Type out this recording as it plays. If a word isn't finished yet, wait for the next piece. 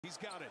He's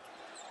got it.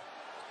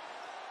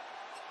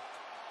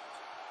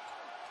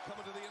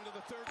 Coming to the end of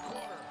the third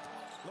quarter.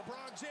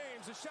 LeBron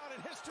James, a shot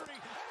at history.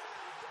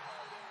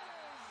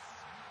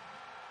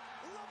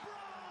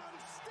 LeBron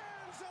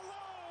stands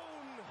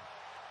alone.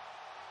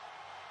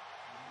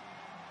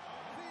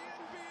 The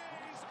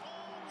NBA's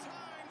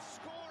all-time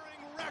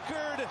scoring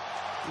record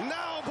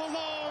now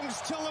belongs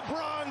to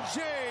LeBron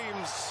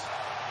James.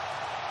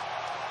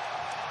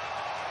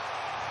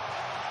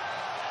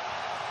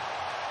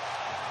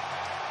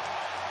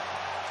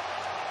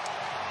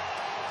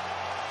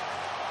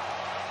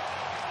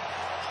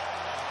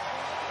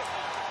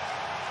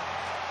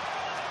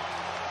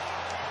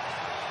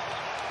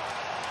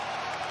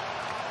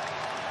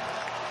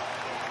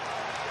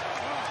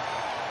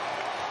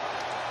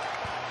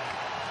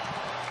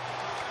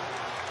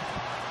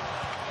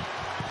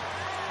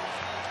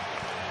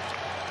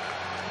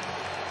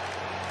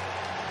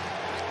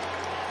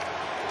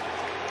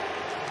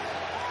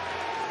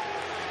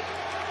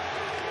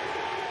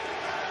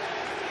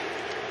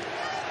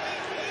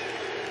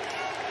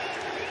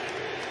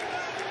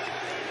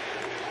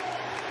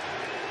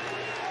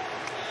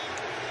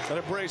 An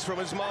embrace from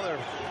his mother,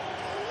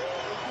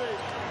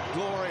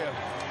 Gloria.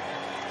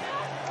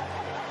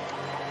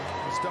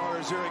 His daughter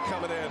Zuri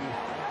coming in.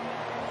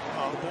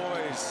 The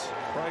boys,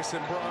 Bryce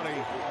and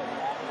Bronny.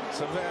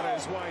 Savannah,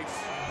 his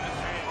wife.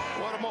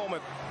 What a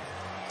moment.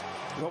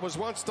 What was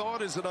once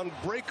thought as an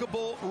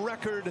unbreakable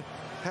record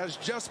has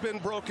just been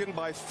broken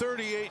by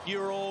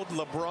 38-year-old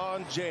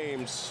LeBron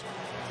James.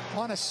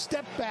 On a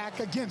step back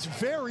against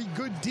very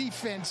good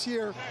defense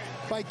here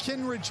by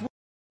Kenrich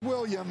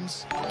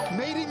Williams,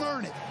 made him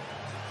earn it.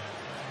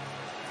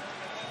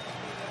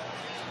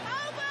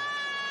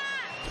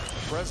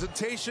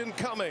 Presentation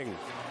coming.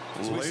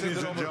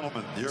 Ladies and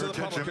gentlemen, your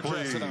attention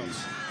please.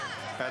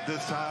 At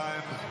this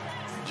time,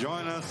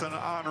 join us in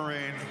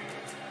honoring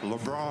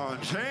LeBron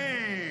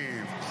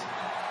James.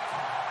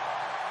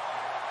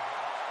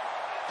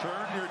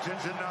 Turn your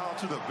attention now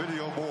to the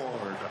video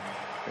board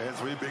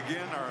as we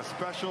begin our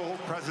special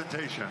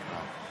presentation.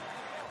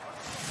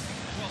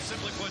 Well,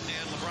 simply put,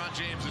 Dan, LeBron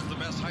James is the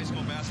best high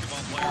school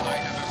basketball player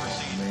I have ever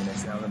seen. I mean, they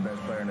say I'm the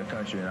best player in the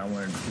country, and I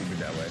wanted to keep it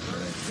that way.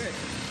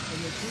 In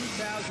the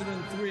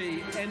 2003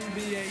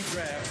 NBA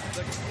Draft,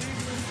 the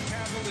Cleveland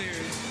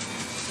Cavaliers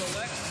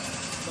select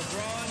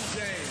LeBron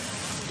James.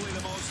 Probably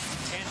the most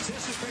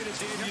anticipated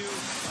debut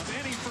of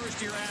any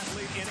first-year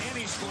athlete in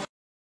any sport.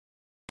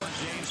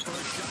 James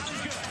first shot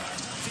is good.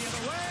 The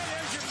other way,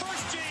 there's your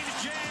first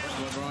James.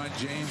 LeBron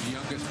James,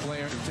 youngest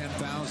player to 10,000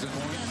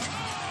 points.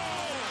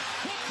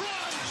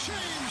 LeBron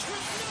James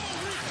with no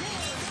record.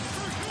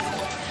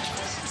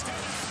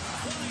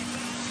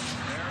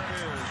 There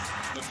it is,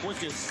 the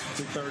quickest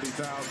to 30,000.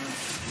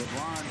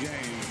 LeBron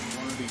James,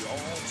 one of the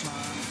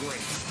all-time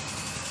greats.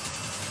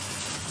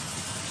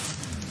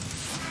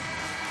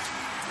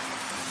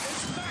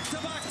 It's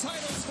back-to-back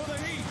titles for the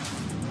Heat.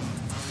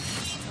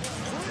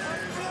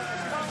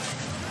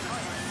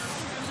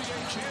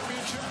 NBA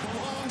championship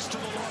belongs to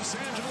the Los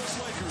Angeles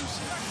Lakers.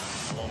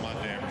 All my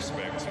damn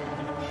respect.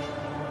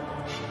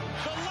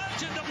 The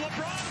legend of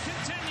LeBron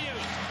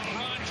continues.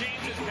 LeBron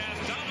James has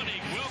passed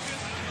Dominique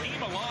Wilkins,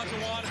 Hakeem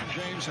Olajuwon.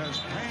 James has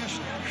passed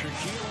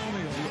Shaquille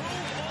O'Neal. Move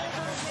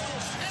over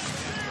Wilson.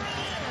 And there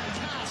it is.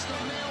 Past the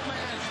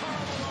mailman,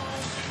 Karl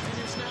Malone.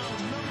 It is now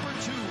number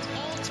 2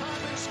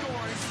 all-time in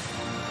scoring.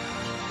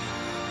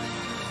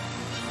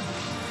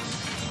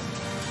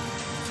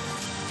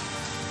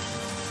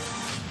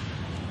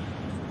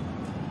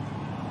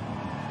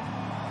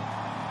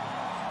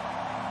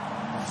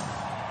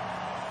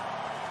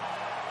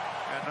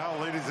 And now,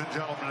 ladies and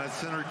gentlemen, at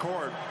center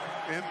court,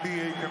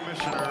 NBA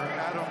Commissioner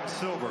Adam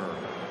Silver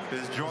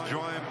is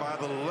joined by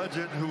the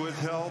legend who has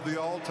held the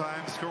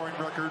all-time scoring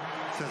record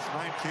since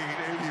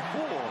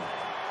 1984,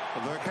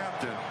 the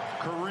captain,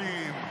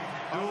 Kareem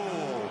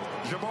Abdul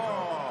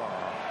Jabbar.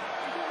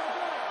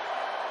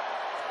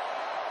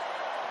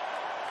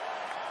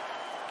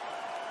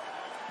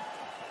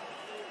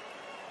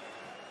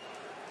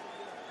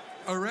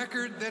 A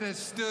record that has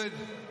stood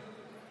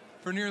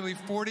for nearly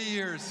 40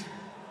 years,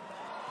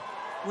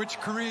 which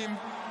Kareem,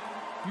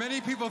 many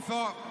people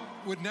thought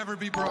would never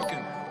be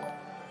broken.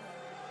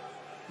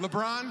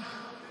 LeBron,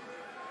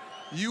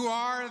 you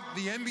are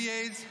the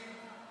NBA's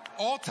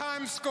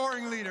all-time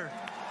scoring leader.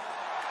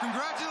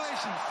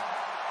 Congratulations.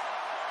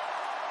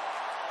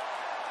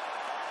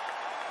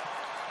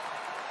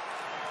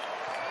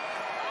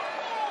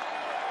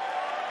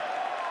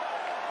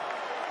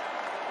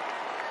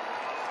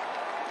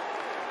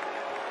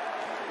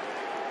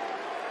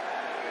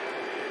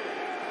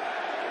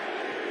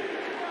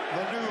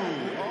 The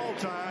new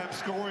all-time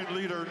scoring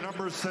leader,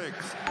 number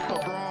 6,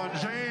 LeBron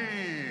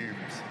James.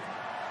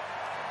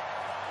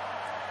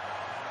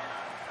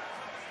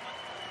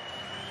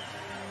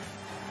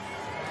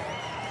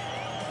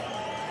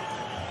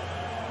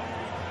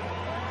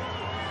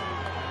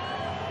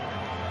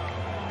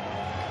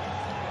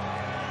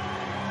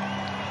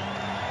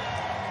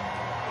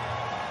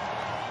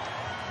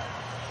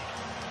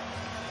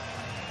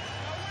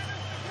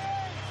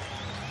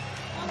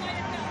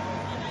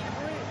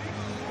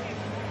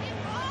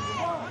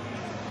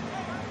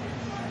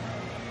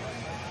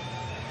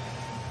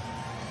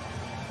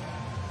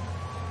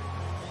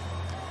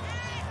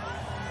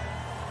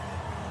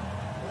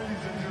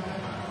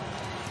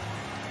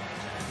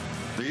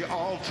 the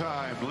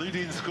all-time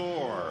leading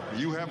scorer.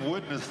 You have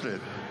witnessed it.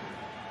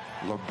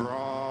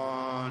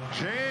 LeBron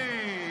James.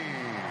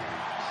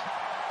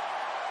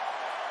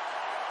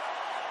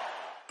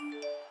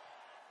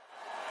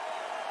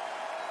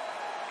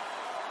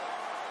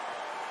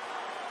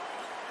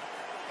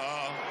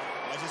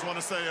 I just want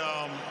to say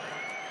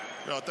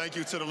thank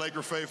you to the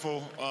Laker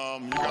faithful.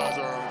 You guys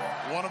are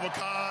one of a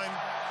kind.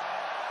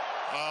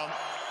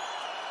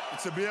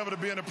 To be able to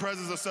be in the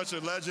presence of such a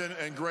legend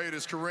and great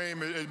as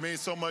Kareem, it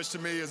means so much to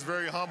me. It's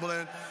very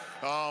humbling.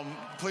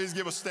 Please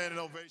give a standing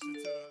ovation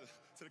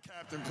to the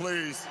captain,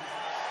 please.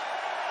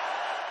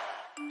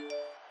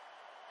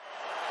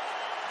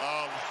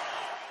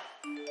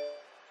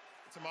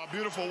 To my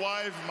beautiful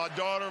wife, my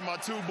daughter, my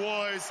two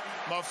boys,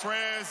 my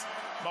friends,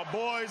 my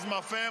boys,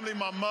 my family,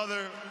 my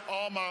mother,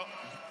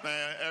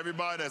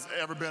 everybody that's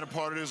ever been a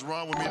part of this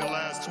run with me the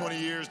last 20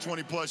 years,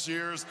 20 plus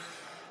years.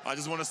 I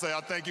just want to say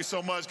I thank you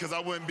so much, because I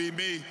wouldn't be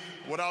me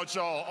without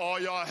y'all. All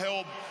y'all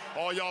help,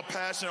 all y'all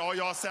passion, all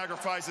y'all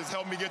sacrifices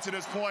helped me get to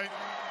this point.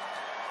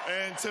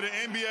 And to the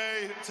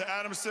NBA, to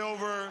Adam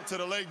Silver, to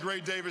the late,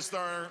 great David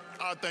Stern,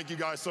 I thank you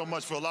guys so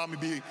much for allowing me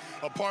to be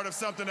a part of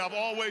something I've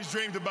always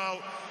dreamed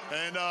about.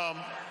 And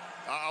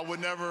I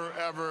would never,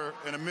 ever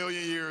in a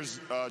million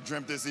years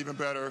dreamt this even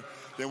better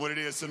than what it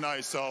is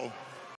tonight. So